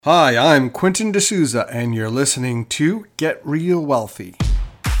Hi, I'm Quentin D'Souza, and you're listening to Get Real Wealthy.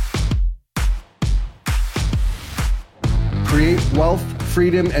 Create wealth,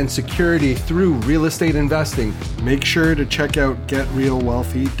 freedom, and security through real estate investing. Make sure to check out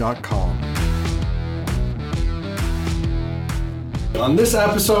getrealwealthy.com. On this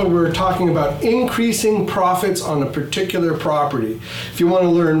episode, we're talking about increasing profits on a particular property. If you want to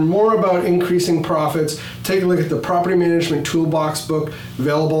learn more about increasing profits, take a look at the Property Management Toolbox book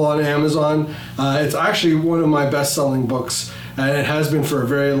available on Amazon. It's actually one of my best-selling books, and it has been for a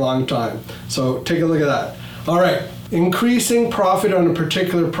very long time. So take a look at that. All right. Increasing profit on a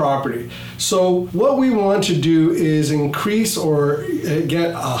particular property. So what we want to do is increase or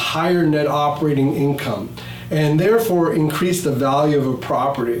get a higher net operating income, and therefore increase the value of a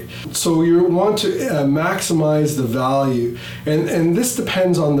property. So you want to maximize the value. And this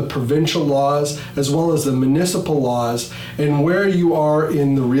depends on the provincial laws as well as the municipal laws and where you are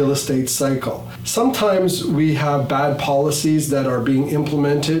in the real estate cycle. Sometimes we have bad policies that are being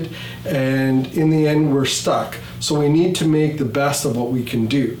implemented, and in the end we're stuck. So we need to make the best of what we can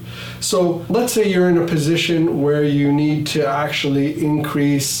do. So let's say you're in a position where you need to actually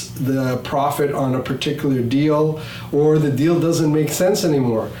increase the profit on a particular deal, or the deal doesn't make sense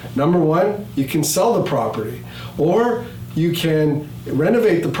anymore. Number one, you can sell the property, or you can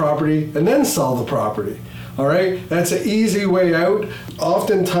renovate the property and then sell the property. All right, that's an easy way out.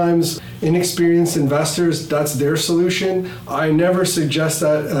 Oftentimes, inexperienced investors, that's their solution. I never suggest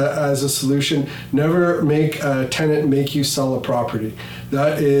that as a solution. Never make a tenant make you sell a property.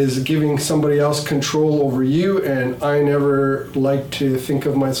 That is giving somebody else control over you, and I never like to think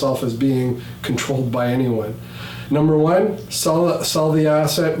of myself as being controlled by anyone. Number one, sell the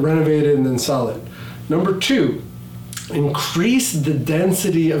asset, renovate it, and then sell it. Number two, increase the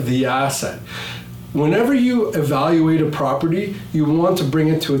density of the asset. Whenever you evaluate a property, you want to bring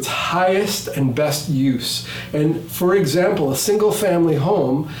it to its highest and best use. And for example, a single family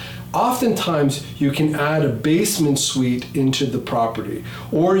home, oftentimes you can add a basement suite into the property,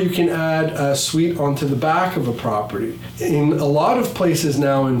 or you can add a suite onto the back of a property. In a lot of places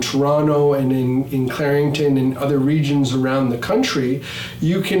now in Toronto and in Clarington and other regions around the country,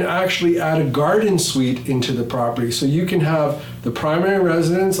 you can actually add a garden suite into the property. So you can have the primary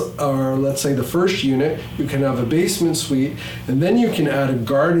residence, or let's say the first unit, you can have a basement suite, and then you can add a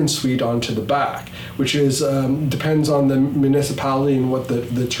garden suite onto the back, which is depends on the municipality and what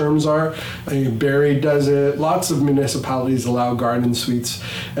the terms are. Barrie does it. Lots of municipalities allow garden suites,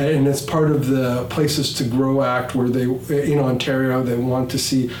 and it's part of the Places to Grow Act, where they, in Ontario, they want to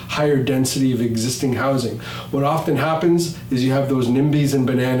see higher density of existing housing. What often happens is you have those NIMBYs and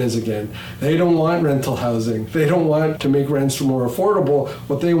bananas again. They don't want rental housing. They don't want to make rents more affordable.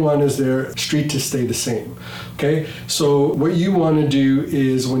 What they want is their street to stay the same. Okay, so what you want to do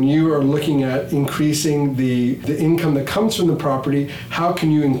is, when you are looking at increasing the income that comes from the property, how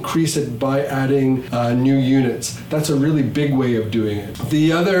can you increase it by adding new units? That's a really big way of doing it.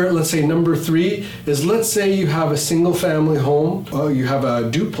 The other, let's say number three, is let's say you have a single family home, you have a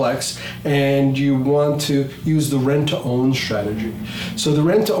duplex, and you want to use the rent-to-own strategy. So the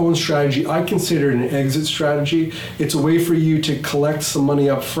rent-to-own strategy, I consider an exit strategy. It's a way for you to collect some money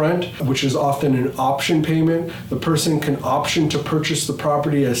up front, which is often an option payment. The person can option to purchase the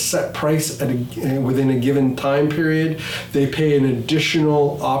property at a set price within a given time period. They pay an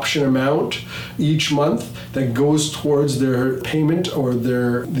additional option amount each month that goes towards their payment or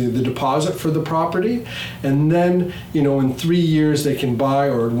the deposit for the property. And then, in 3 years they can buy,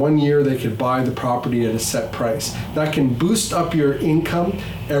 or in 1 year they could buy the property at a set price. That can boost up your income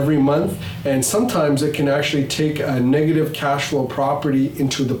every month, and sometimes it can actually take a negative cash flow property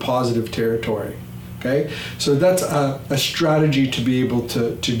into the positive territory. Okay, so that's a strategy to be able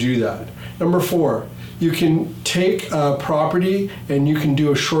to do that. Number four, you can take a property and you can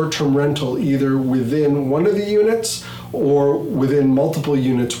do a short-term rental either within one of the units or within multiple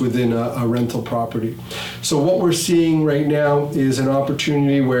units within a rental property. So what we're seeing right now is an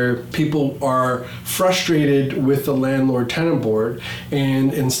opportunity where people are frustrated with the landlord-tenant board,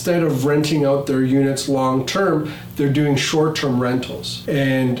 and instead of renting out their units long-term, they're doing short-term rentals.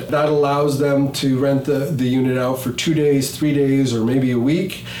 And that allows them to rent the unit out for 2 days, 3 days, or maybe a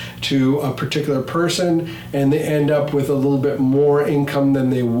week to a particular person, and they end up with a little bit more income than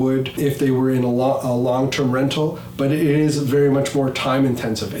they would if they were in a long-term rental. but it is very much more time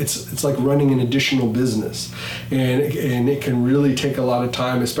intensive. It's like running an additional business, and it can really take a lot of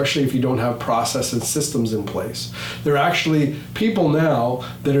time, especially if you don't have process and systems in place. There are actually people now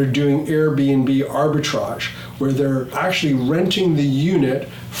that are doing Airbnb arbitrage, where they're actually renting the unit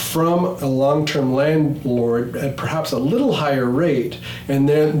from a long-term landlord at perhaps a little higher rate, and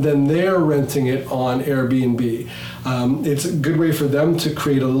then they're renting it on Airbnb. It's a good way for them to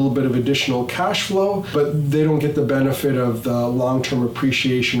create a little bit of additional cash flow, but they don't get the benefit of the long-term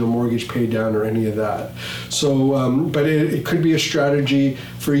appreciation or mortgage pay down or any of that. So, but it could be a strategy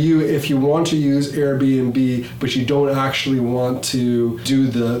for you if you want to use Airbnb, but you don't actually want to do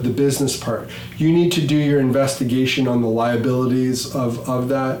the business part. You need to do your investigation on the liabilities of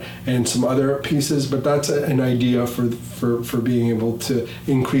that and some other pieces, but that's an idea for being able to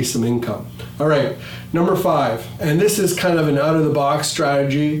increase some income. All right, number 5, and this is kind of an out-of-the-box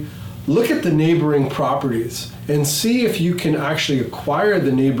strategy. Look at the neighboring properties and see if you can actually acquire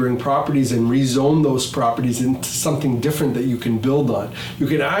the neighboring properties and rezone those properties into something different that you can build on. You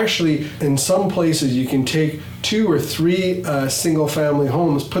can actually, in some places, you can take 2 or 3 single-family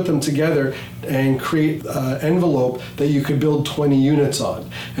homes, put them together, and create an envelope that you could build 20 units on.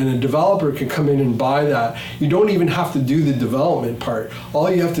 And a developer can come in and buy that. You don't even have to do the development part.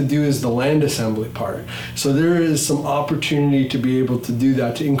 All you have to do is the land assembly part. So there is some opportunity to be able to do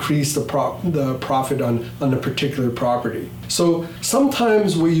that, to increase the profit on a particular property. So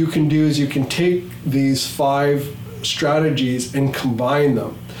sometimes what you can do is you can take these 5 strategies and combine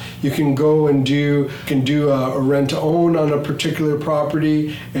them. You can go and do a rent to own on a particular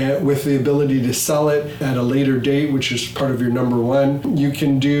property with the ability to sell it at a later date, which is part of your number 1. You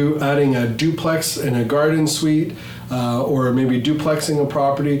can do adding a duplex and a garden suite, or maybe duplexing a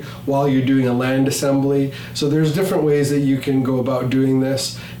property while you're doing a land assembly. So there's different ways that you can go about doing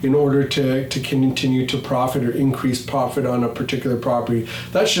this in order to continue to profit or increase profit on a particular property.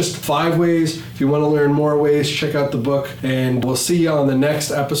 That's just 5 ways. If you want to learn more ways, check out the book, and we'll see you on the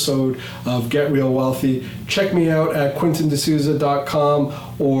next episode of Get Real Wealthy. Check me out at quintondesouza.com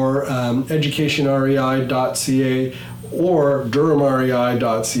or educationrei.ca or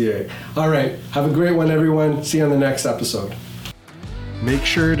durhamrei.ca. All right, have a great one, everyone. See you on the next episode. Make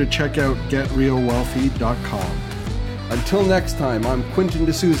sure to check out getrealwealthy.com. Until next time, I'm Quinton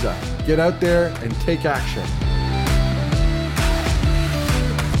D'Souza. Get out there and take action.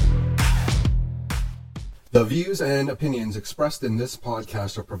 The views and opinions expressed in this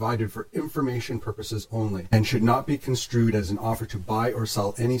podcast are provided for information purposes only and should not be construed as an offer to buy or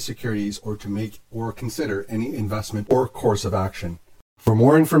sell any securities or to make or consider any investment or course of action. For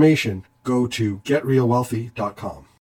more information, go to getrealwealthy.com.